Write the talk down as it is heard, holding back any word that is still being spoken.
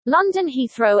London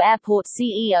Heathrow Airport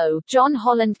CEO, John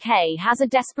Holland Kay has a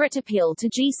desperate appeal to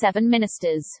G7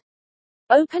 ministers.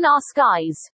 Open our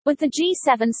skies. With the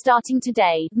G7 starting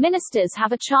today, ministers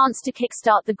have a chance to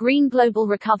kickstart the green global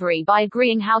recovery by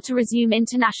agreeing how to resume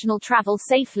international travel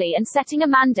safely and setting a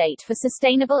mandate for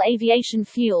sustainable aviation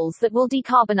fuels that will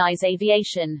decarbonize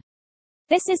aviation.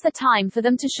 This is the time for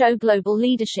them to show global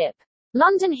leadership.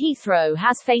 London Heathrow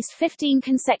has faced 15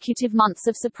 consecutive months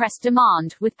of suppressed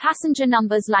demand, with passenger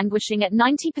numbers languishing at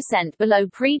 90% below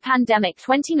pre-pandemic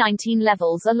 2019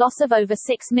 levels, a loss of over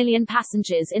 6 million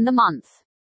passengers in the month.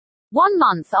 1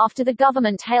 month after the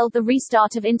government hailed the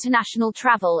restart of international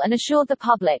travel and assured the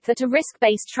public that a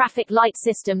risk-based traffic light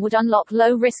system would unlock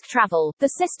low-risk travel, the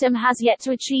system has yet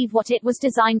to achieve what it was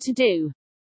designed to do.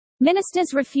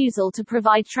 Ministers' refusal to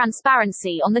provide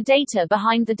transparency on the data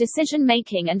behind the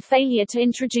decision-making and failure to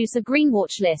introduce a green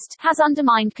watch list has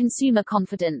undermined consumer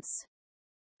confidence.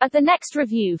 At the next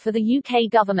review for the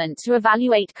UK government to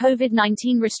evaluate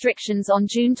COVID-19 restrictions on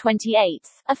June 28,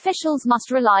 officials must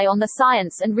rely on the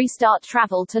science and restart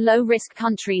travel to low-risk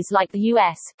countries like the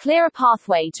US, clear a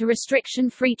pathway to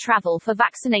restriction-free travel for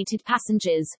vaccinated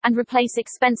passengers, and replace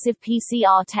expensive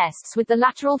PCR tests with the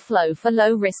lateral flow for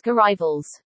low-risk arrivals.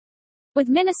 With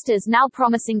ministers now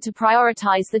promising to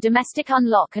prioritise the domestic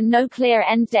unlock and no clear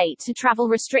end date to travel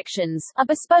restrictions, a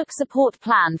bespoke support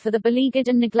plan for the beleaguered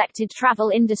and neglected travel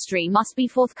industry must be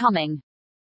forthcoming.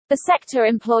 The sector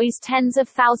employs tens of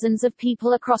thousands of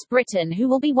people across Britain who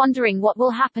will be wondering what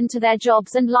will happen to their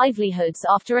jobs and livelihoods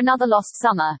after another lost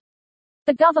summer.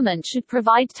 The government should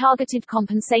provide targeted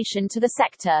compensation to the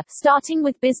sector, starting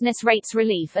with business rates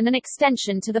relief and an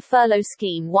extension to the furlough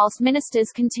scheme whilst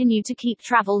ministers continue to keep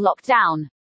travel locked down.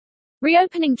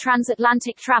 Reopening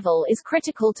transatlantic travel is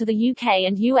critical to the UK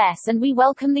and US, and we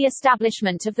welcome the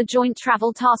establishment of the Joint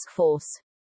Travel Task Force.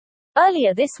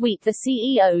 Earlier this week, the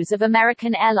CEOs of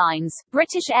American Airlines,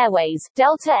 British Airways,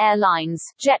 Delta Air Lines,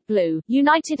 JetBlue,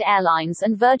 United Airlines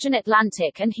and Virgin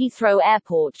Atlantic and Heathrow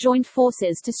Airport joined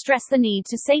forces to stress the need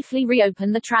to safely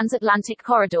reopen the transatlantic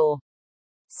corridor.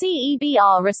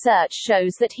 CEBR research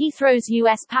shows that Heathrow's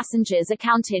US passengers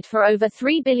accounted for over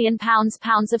 £3 billion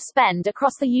of spend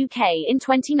across the UK in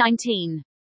 2019.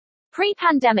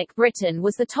 Pre-pandemic Britain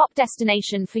was the top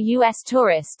destination for US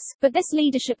tourists, but this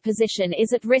leadership position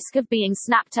is at risk of being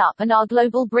snapped up and our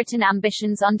global Britain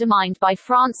ambitions undermined by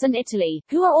France and Italy,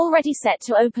 who are already set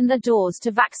to open their doors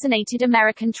to vaccinated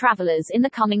American travelers in the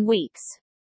coming weeks.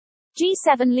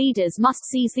 G7 leaders must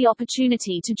seize the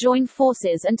opportunity to join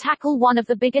forces and tackle one of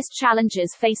the biggest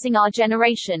challenges facing our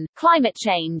generation, climate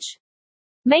change.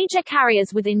 Major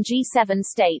carriers within G7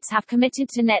 states have committed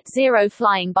to net zero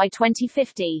flying by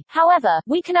 2050. However,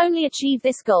 we can only achieve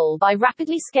this goal by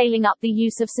rapidly scaling up the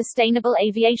use of sustainable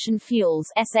aviation fuels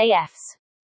 (SAFs).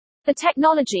 The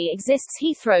technology exists.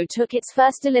 Heathrow took its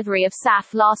first delivery of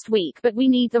SAF last week, but we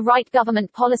need the right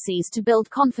government policies to build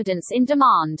confidence in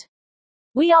demand.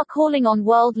 We are calling on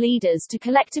world leaders to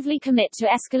collectively commit to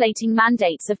escalating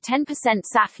mandates of 10%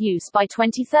 SAF use by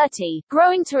 2030,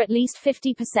 growing to at least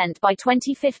 50% by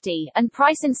 2050, and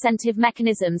price incentive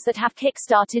mechanisms that have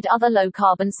kick-started other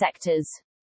low-carbon sectors.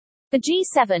 The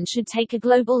G7 should take a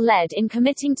global lead in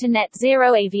committing to net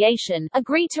zero aviation,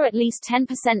 agree to at least 10%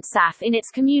 SAF in its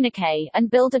communiqué,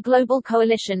 and build a global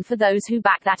coalition for those who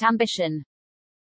back that ambition.